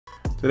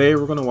Today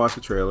we're going to watch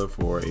the trailer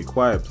for A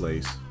Quiet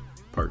Place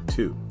Part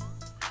 2.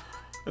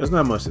 There's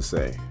not much to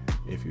say.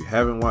 If you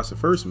haven't watched the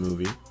first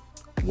movie,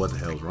 what the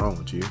hell's wrong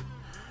with you?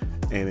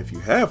 And if you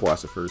have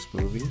watched the first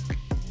movie,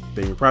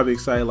 then you're probably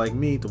excited like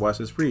me to watch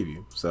this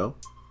preview. So,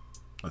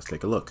 let's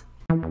take a look.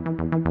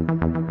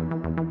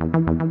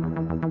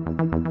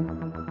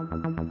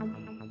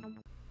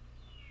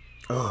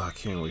 Oh, I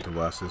can't wait to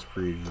watch this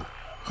preview.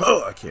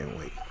 Oh, I can't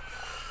wait.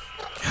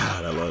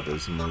 God, I love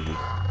this movie.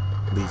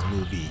 These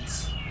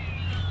movies.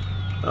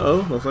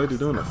 Oh, looks like they're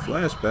doing a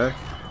flashback.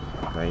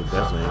 They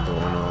definitely ain't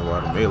going on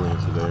while the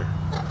aliens are there.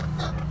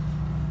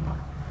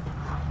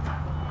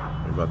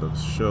 They're about to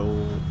show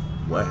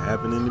what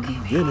happened in the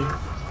beginning.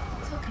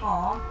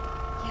 Aw,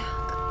 yeah.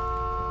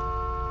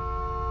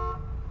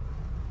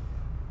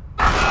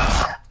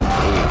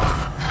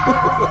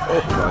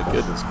 Oh my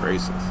goodness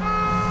gracious.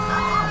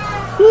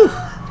 Whew.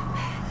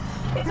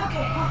 It's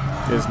okay.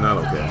 It's not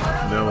okay.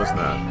 No, it's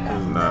not.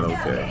 It's not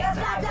okay.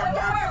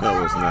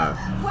 No, it's not.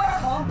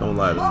 Don't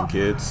lie to them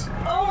kids.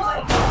 Oh my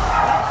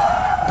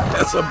God.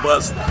 That's a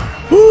bus.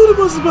 Ooh, the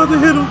bus is about to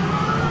hit him.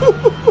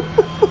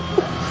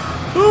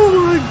 Oh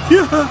my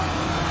God.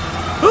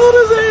 Oh,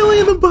 there's an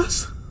alien in the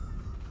bus.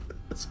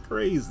 That's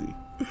crazy.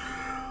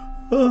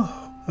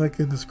 Oh my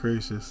goodness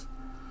gracious.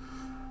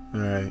 All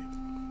right.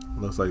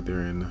 Looks like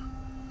they're in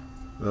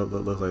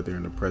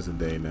the present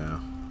day now.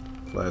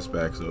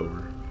 Flashback's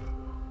over.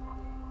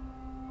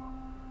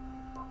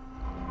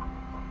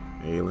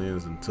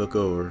 Aliens and took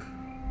over.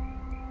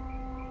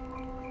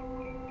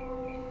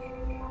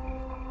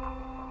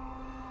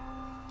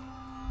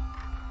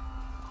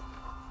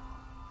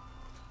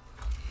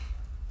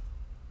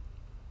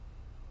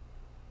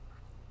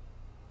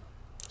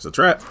 It's a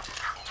trap.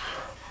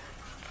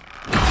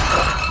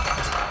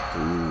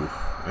 Ooh,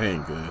 that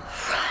ain't good.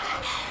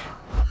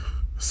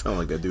 Sound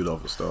like that dude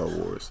off of Star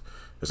Wars.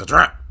 It's a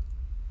trap.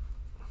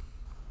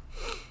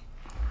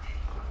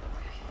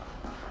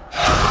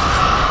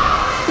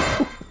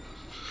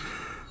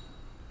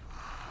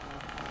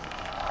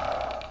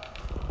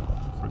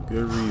 For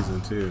good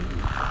reason too.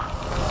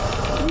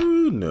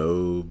 Ooh,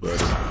 no,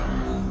 buddy. I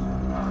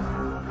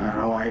don't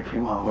know why you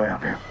came all the way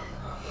up here.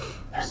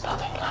 There's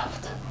nothing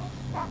left.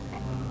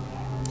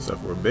 Except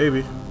for a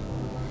baby.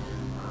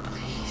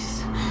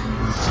 Please.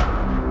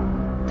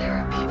 There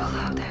are people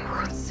out there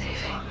worth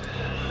saving.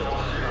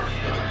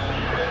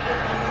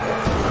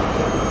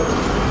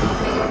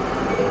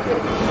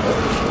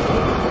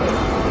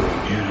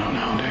 You don't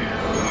know, do you?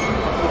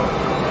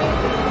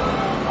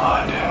 Oh, I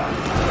do.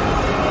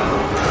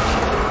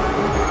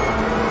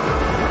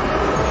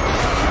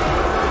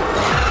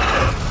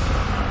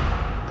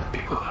 The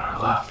people that are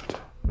left.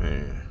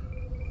 Man,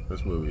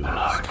 this movie is They're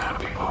not the kind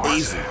of people worth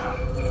easy. saving.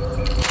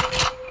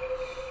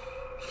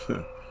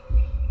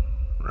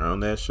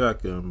 Round that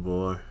shotgun,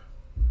 boy.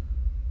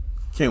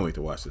 Can't wait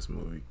to watch this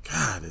movie.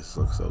 God, this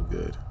looks so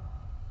good.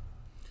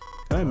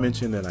 Can I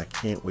mention that I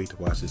can't wait to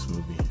watch this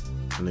movie?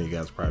 I know you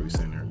guys are probably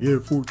saying there, yeah,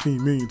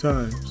 14 million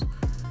times.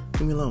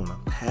 Leave me alone.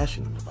 I'm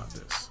passionate about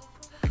this.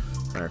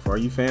 Alright, for all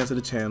you fans of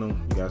the channel,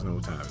 you guys know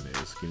what time it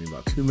is. Give me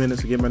about 2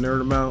 minutes to get my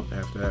nerd amount.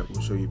 After that,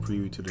 we'll show you a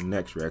preview to the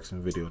next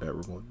reaction video that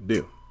we're going to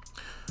do.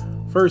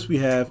 First, we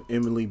have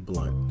Emily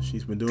Blunt.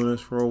 She's been doing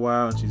this for a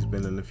while, and she's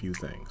been in a few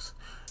things.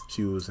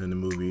 She was in the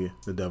movie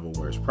The Devil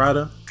Wears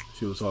Prada.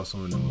 She was also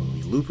in the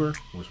movie Looper,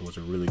 which was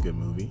a really good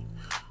movie.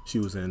 She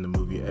was in the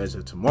movie Edge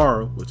of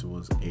Tomorrow, which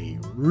was a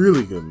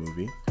really good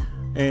movie.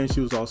 And she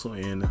was also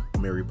in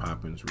Mary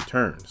Poppins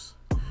Returns.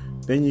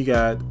 Then you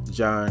got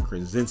John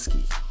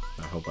Krasinski.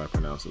 I hope I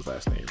pronounced his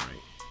last name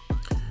right.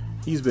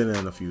 He's been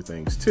in a few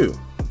things too.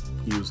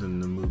 He was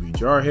in the movie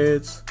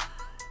Jarheads.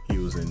 He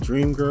was in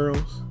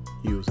Dreamgirls.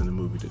 He was in the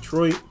movie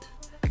Detroit.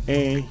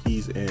 And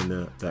he's in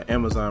the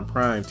Amazon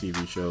Prime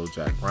TV show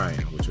Jack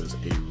Ryan, which was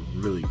a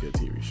really good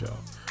TV show.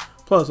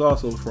 Plus,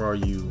 also for all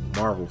you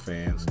Marvel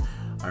fans,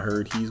 I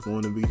heard he's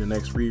going to be the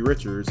next Reed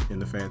Richards in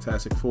the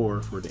Fantastic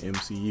Four for the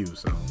MCU,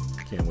 so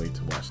can't wait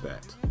to watch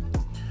that.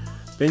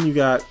 Then you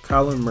got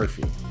Colin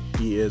Murphy.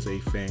 He is a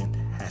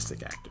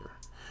fantastic actor,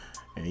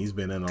 and he's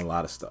been in a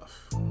lot of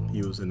stuff.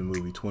 He was in the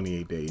movie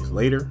 28 Days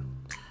Later.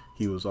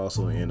 He was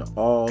also in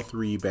all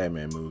 3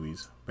 Batman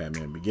movies,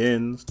 Batman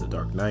Begins, The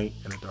Dark Knight,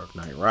 and The Dark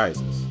Knight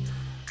Rises.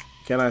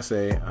 Can I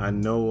say, I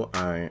know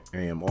I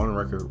am on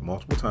record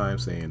multiple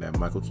times saying that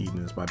Michael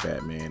Keaton is my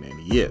Batman, and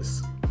he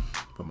is.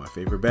 But my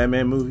favorite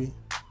Batman movie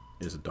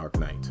is The Dark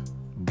Knight,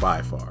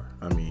 by far.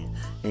 I mean,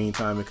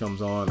 anytime it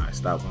comes on, I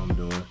stop what I'm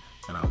doing,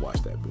 and I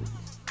watch that movie.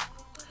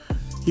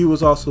 He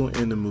was also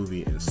in the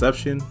movie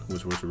Inception,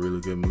 which was a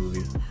really good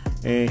movie,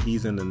 and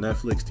he's in the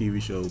Netflix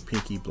TV show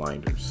Peaky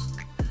Blinders.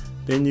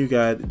 Then you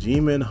got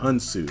Jimin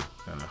Hunsu,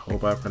 and I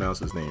hope I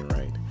pronounced his name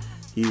right.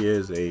 He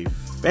is a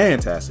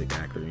fantastic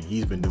actor, and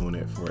he's been doing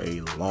it for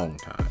a long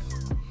time.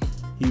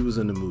 He was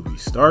in the movie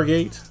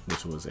Stargate,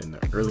 which was in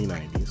the early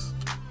 90s.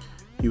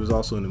 He was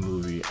also in the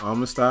movie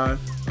Amistad.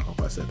 I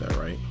hope I said that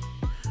right.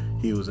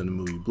 He was in the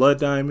movie Blood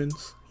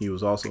Diamonds. He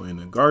was also in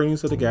the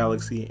Guardians of the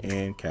Galaxy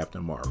and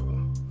Captain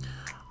Marvel.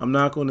 I'm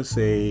not going to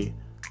say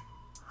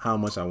how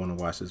much I want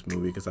to watch this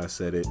movie because I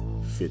said it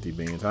 50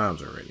 billion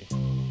times already.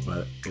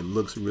 But it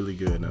looks really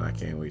good and I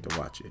can't wait to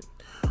watch it.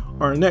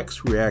 Our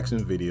next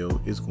reaction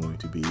video is going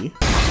to be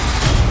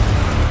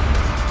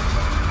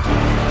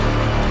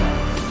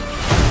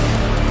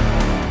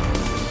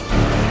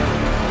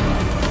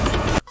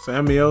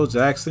Samuel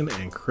Jackson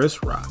and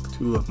Chris Rock,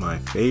 two of my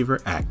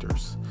favorite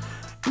actors.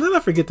 And then I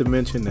forget to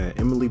mention that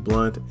Emily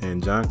Blunt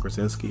and John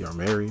Krasinski are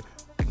married.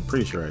 I'm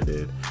pretty sure I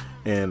did.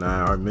 And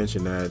I already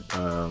mentioned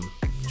that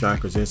John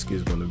Krasinski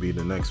is going to be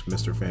the next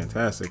Mr.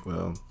 Fantastic.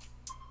 Well,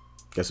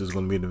 guess who's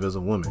going to be the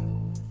Invisible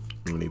Woman?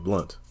 Emily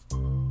Blunt. I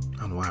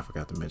don't know why I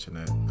forgot to mention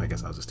that. I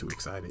guess I was just too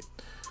excited.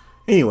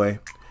 Anyway,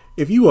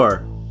 if you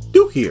are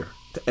new here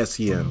to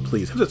SEM,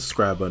 please hit the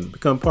subscribe button.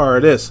 Become part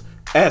of this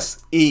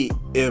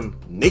SEM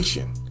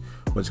Nation.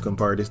 Once you become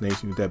part of this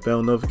nation with that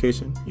bell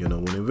notification, you'll know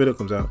when a video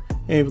comes out.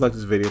 And if you like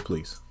this video,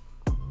 please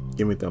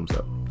give me a thumbs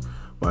up.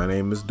 My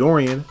name is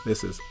Dorian.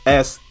 This is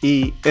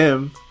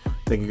SEM.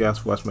 Thank you guys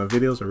for watching my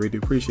videos. I really do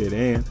appreciate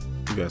it.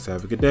 And you guys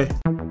have a good day.